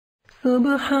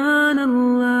سبحان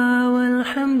الله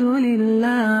والحمد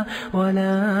لله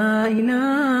ولا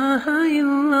إله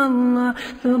إلا الله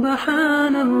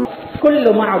سبحان الله كل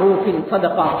معروف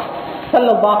صدقة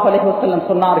ஸல்லல்லாஹு அலைஹி வஸல்லம்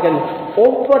சொன்னார்கள்,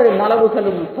 ஒவ்வொரு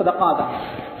நலவுகளும் சதகா தான்.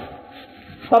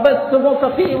 தபஸ்ஸுமுக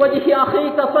ஃபீ வஜ்ஹி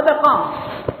அஹீக சதகா,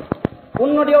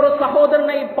 உன்னுடைய ஒரு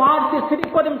சகோதரனை பார்த்து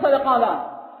சிரிப்பதும் சதகா தான்.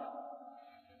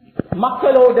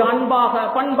 மக்களோடு அன்பாக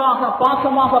பண்பாக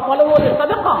பாசமாக பழகுவது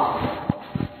சதகா.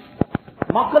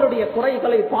 மக்களுடைய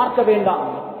குறைகளை பார்க்க வேண்டாம்,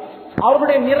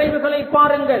 அவர்களுடைய நிறைவுகளை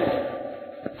பாருங்கள்,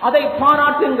 அதை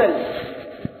பாராட்டுங்கள்.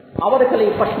 அவர்களை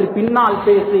பற்றி பின்னால்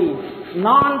பேசி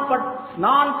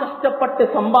நான் கஷ்டப்பட்டு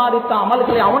சம்பாதித்த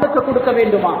அமல்களை அவனுக்கு கொடுக்க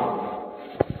வேண்டுமா?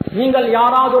 நீங்கள்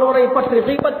யாராவது ஒருவரை பற்றி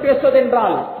கீபத்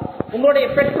பேசுவதென்றால் உங்களுடைய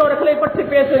பெற்றோர்களை பற்றி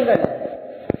பேசுங்கள்.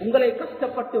 உங்களை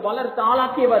கஷ்டப்பட்டு வளர்த்து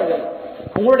ஆளாக்கியவர்கள்,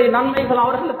 உங்களுடைய நன்மைகள்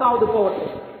அவர்களுக்காவது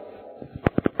போகட்டும்.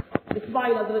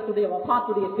 இஸ்மாயில் ஹஜ்ரத்துடைய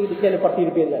வஃபாத்துடைய செய்தி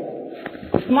கேள்விப்பட்டிருப்பீர்கள்.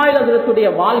 இஸ்மாயில் ஹஜ்ரத்துடைய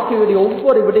வாழ்க்கையுடைய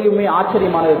ஒவ்வொரு விடையுமே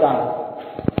ஆச்சரியமானதுதான்.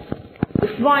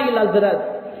 இஸ்மாயில் ஹஜ்ரத்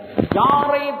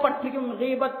யாரை பற்றியும்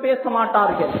கீபத் பேச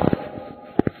மாட்டார்கள்.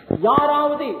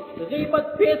 யாராவது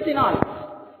கீபத் பேசினால்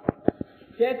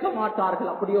கேட்க மாட்டார்கள்,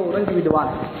 அப்படியே உறங்கி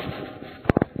விடுவார்கள்.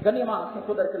 கண்ணியமான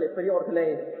சகோதரர்களே, பெரியோர்களே,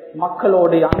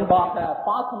 மக்களோடு அன்பாக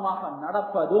பாசமாக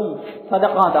நடப்பதும்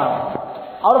சதகாதான்,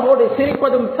 அவர்களோடு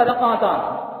சிரிப்பதும் சதகாதான்.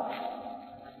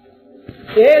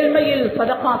 ஏழ்மையில்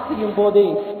சதகா செய்யும் போது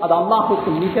அது அல்லாஹுக்கு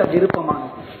மிக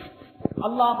விருப்பமானது.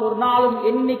 அல்லாஹ் ஒரு நாளும்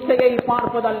எண்ணிக்கையை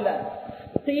பார்ப்பதல்ல,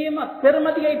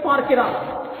 பெருமதியை பார்க்கிறான்.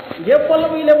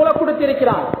 எவ்வளவு எவ்வளவு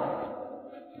கொடுத்திருக்கிறான்.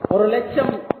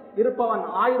 1,00,000 இருப்பவன்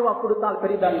 1000 ரூபாய் கொடுத்தால்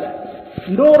பெரிதல்ல.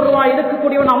 100 ரூபாய்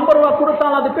இருக்கக்கூடியவன் 50 ரூபாய்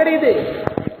கொடுத்தால் அது பெரிது.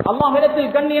 அல்லாஹ்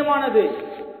இடத்தில் கண்ணியமானது.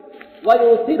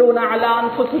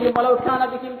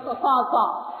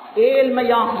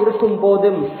 ஏழ்மையாக இருக்கும்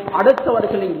போதும்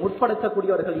அடுத்தவர்களை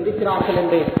முற்படுத்தக்கூடியவர்கள் இருக்கிறார்கள்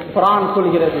என்று குர்ஆன்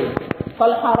சொல்கிறது.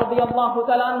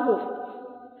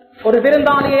 ஒரு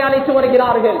விருந்தாளியை அழைத்து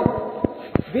வருகிறார்கள்.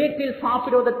 வீட்டில்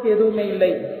சாப்பிடுவதற்கு எதுவுமே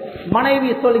இல்லை. மனைவி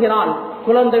சொல்கிறாள்,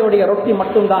 குழந்தையுடைய ரொட்டி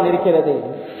மட்டும்தான் இருக்கிறது,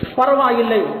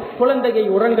 பரவாயில்லை, குழந்தையை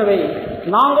உறங்கவே,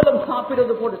 நாங்களும்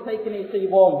சாப்பிடுவது போட்டு சைக்கிளை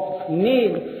செய்வோம், நீ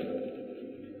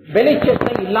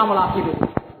வெளிச்சத்தை இல்லாமலாக்கிடு,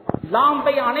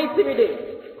 லாம்பை அணைத்துவிடு.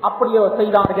 அப்படியோ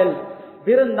செய்தார்கள்.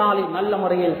 விருந்தாளி நல்ல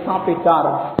முறையில் சாப்பிட்டார்.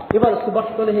 இவர்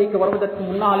சுபஹ் தொழுகைக்கு வருவதற்கு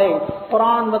முன்னாலே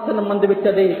குர்ஆன் வசனம்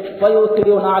வந்துவிட்டது.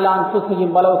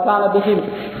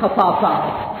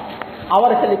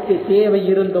 அவர்களுக்கு தேவை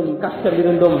இருந்தும் கஷ்டம்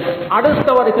இருந்தும்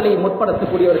அடுத்தவர்களை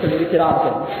முற்படுத்தக்கூடியவர்கள்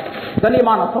இருக்கிறார்கள்.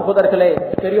 கண்ணியமான சகோதரர்களே,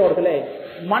 பெரியோர்களே,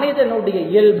 மனிதனுடைய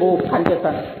இயல்பு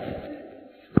கஞ்சத்தன்,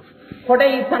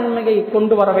 கொடை தன்மையை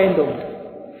கொண்டு வர வேண்டும்.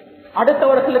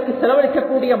 அடுத்தவர்களுக்கு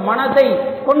செலவழிக்கக்கூடிய மனதை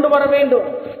கொண்டு வர வேண்டும்.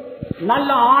 நல்ல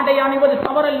ஆடை அணிவது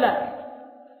தவறல்ல,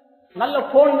 நல்ல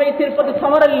போன் வைத்திருப்பது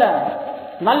தவறல்ல,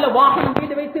 நல்ல வாகனம்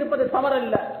வீடு வைத்திருப்பது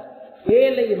தவறல்ல.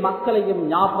 ஏழை மக்களையும்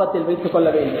ஞாபகத்தில் வைத்துக் கொள்ள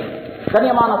வேண்டும்.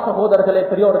 கண்ணியமான சகோதரர்களே,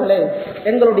 பெரியோர்களே,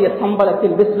 எங்களுடைய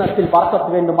சம்பளத்தில் பிசினஸில் பறக்கத்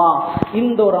வேண்டுமா?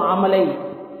 இந்த ஒரு அமலை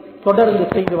தொடர்ந்து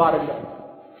செய்து வாருங்கள்.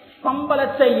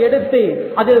 சம்பளத்தை எடுத்து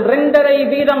அதில்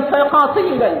 2.5% சதகா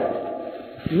செய்யுங்கள்.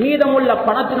 மீதமுள்ள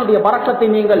பணத்தினுடைய பறக்கத்தை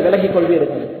நீங்கள் விலகிக்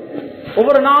கொள்வீர்கள்.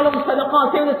 ஒவ்வொரு நாளும் சதகா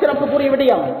செய்வது சிறப்புக்குரிய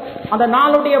விடயம். அந்த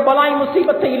நாளுடைய பலாய்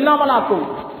முசீபத்தை இல்லாமலாக்கும்.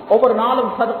 ஒவ்வொரு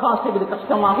நாளும் சதகா செய்வது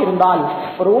கஷ்டமாக இருந்தால்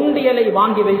ஒரு உண்டியலை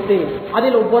வாங்கி வைத்து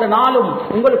அதில் ஒவ்வொரு நாளும்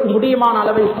உங்களுக்கு முடியுமான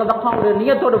அளவில் சதகாவுடைய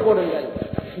நியத்தோடு போடுங்கள்.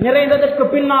 நிறைந்ததற்கு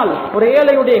பின்னால் ஒரு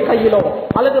ஏழையுடைய கையிலோ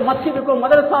அல்லது மஸ்ஜிதுக்கோ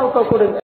மதரசாவுக்கோ கொடுங்கள்.